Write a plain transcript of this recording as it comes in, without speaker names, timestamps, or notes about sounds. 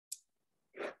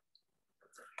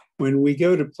When we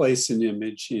go to place an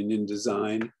image in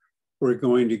InDesign, we're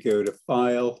going to go to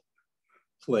File,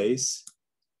 Place,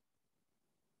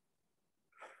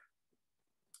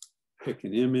 pick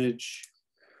an image,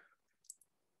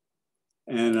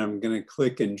 and I'm going to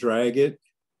click and drag it.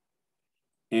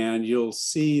 And you'll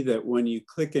see that when you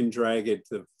click and drag it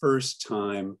the first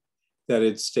time, that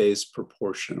it stays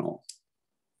proportional.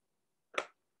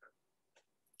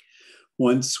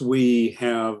 Once we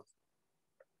have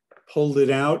pulled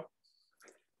it out,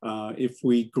 if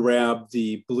we grab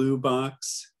the blue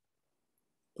box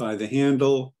by the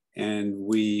handle and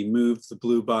we move the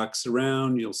blue box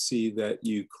around, you'll see that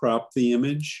you crop the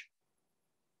image.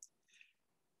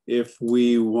 If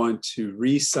we want to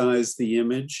resize the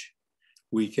image,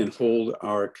 we can hold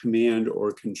our Command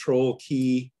or Control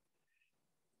key,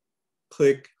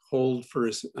 click, hold for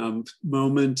a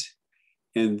moment,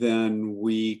 and then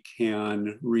we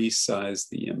can resize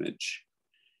the image.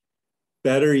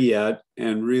 Better yet,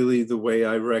 and really the way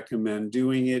I recommend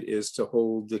doing it is to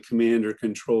hold the Command or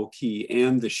Control key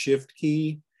and the Shift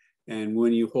key. And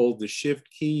when you hold the Shift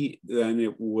key, then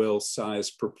it will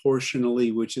size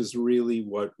proportionally, which is really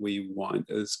what we want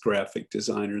as graphic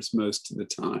designers most of the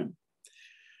time.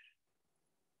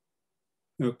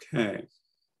 Okay.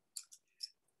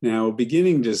 Now, a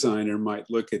beginning designer might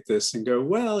look at this and go,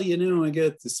 well, you know, I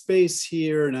got the space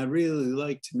here and I really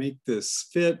like to make this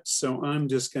fit. So I'm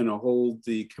just going to hold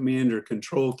the Command or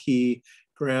Control key,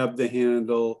 grab the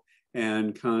handle,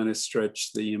 and kind of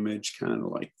stretch the image kind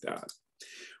of like that.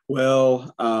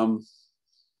 Well,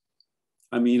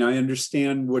 I mean, I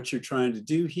understand what you're trying to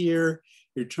do here.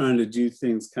 You're trying to do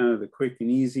things kind of the quick and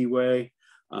easy way.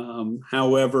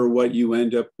 However, what you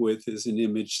end up with is an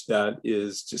image that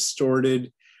is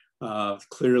distorted.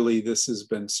 Clearly, this has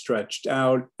been stretched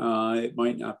out. It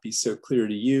might not be so clear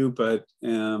to you, but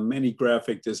any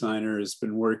graphic designer has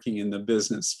been working in the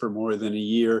business for more than a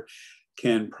year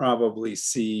can probably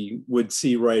would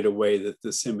see right away that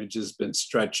this image has been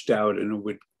stretched out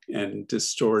and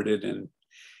distorted, and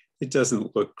it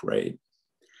doesn't look great.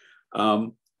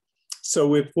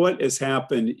 So if what has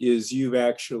happened is you've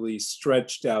actually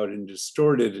stretched out and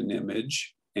distorted an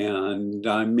image, and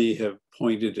I may have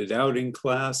pointed it out in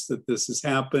class that this has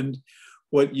happened,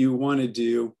 what you want to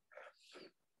do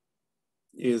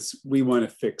is we want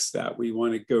to fix that. We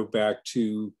want to go back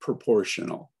to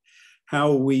proportional.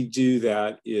 How we do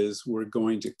that is we're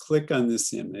going to click on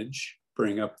this image,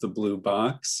 bring up the blue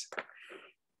box,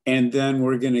 and then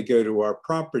we're going to go to our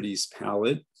properties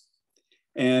palette.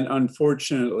 And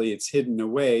unfortunately, it's hidden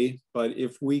away. But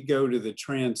if we go to the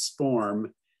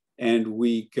transform and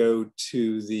we go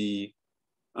to the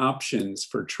options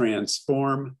for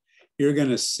transform, you're going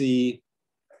to see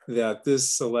that this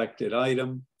selected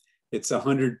item, it's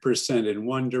 100% in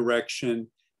one direction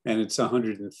and it's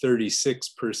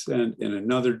 136% in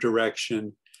another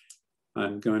direction.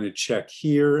 I'm going to check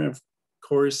here. Of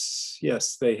course,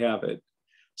 yes, they have it.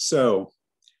 So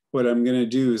what I'm going to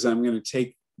do is I'm going to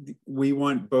take, we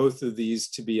want both of these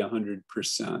to be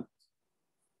 100%.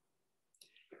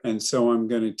 And so I'm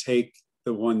going to take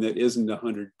the one that isn't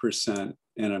 100%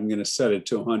 and I'm going to set it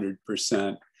to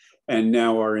 100%. And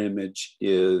now our image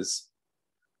is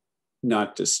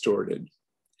not distorted.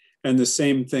 And the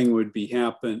same thing would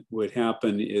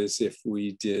happen is if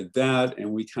we did that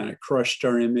and we kind of crushed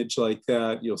our image like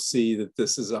that, you'll see that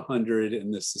this is 100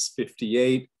 and this is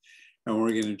 58. And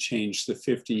we're going to change the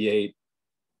 58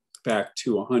 back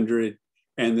to 100,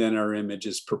 and then our image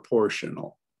is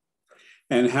proportional.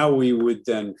 And how we would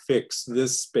then fix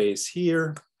this space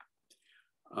here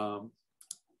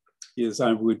is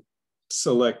I would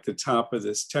select the top of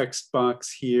this text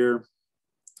box here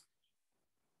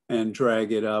and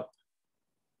drag it up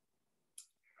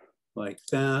like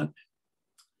that,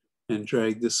 and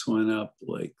drag this one up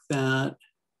like that.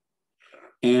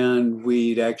 And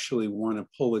we'd actually want to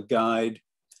pull a guide.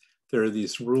 There are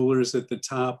these rulers at the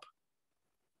top.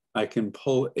 I can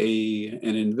pull an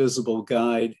invisible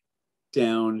guide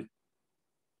down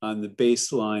on the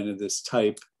baseline of this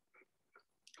type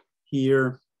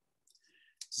here,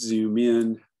 zoom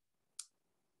in.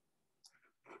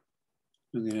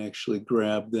 I'm going to actually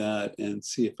grab that and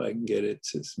see if I can get it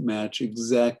to match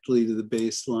exactly to the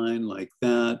baseline like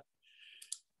that.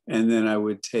 And then I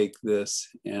would take this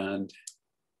and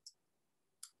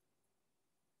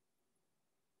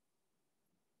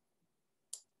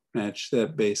match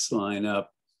that baseline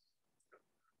up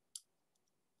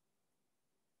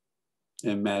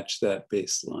and match that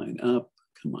baseline up.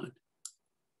 Come on.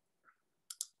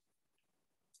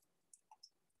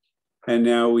 And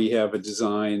now we have a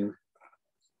design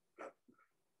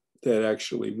that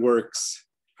actually works.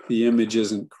 The image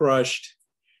isn't crushed.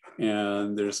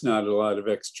 and there's not a lot of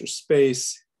extra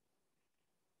space.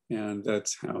 And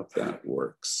that's how that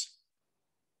works.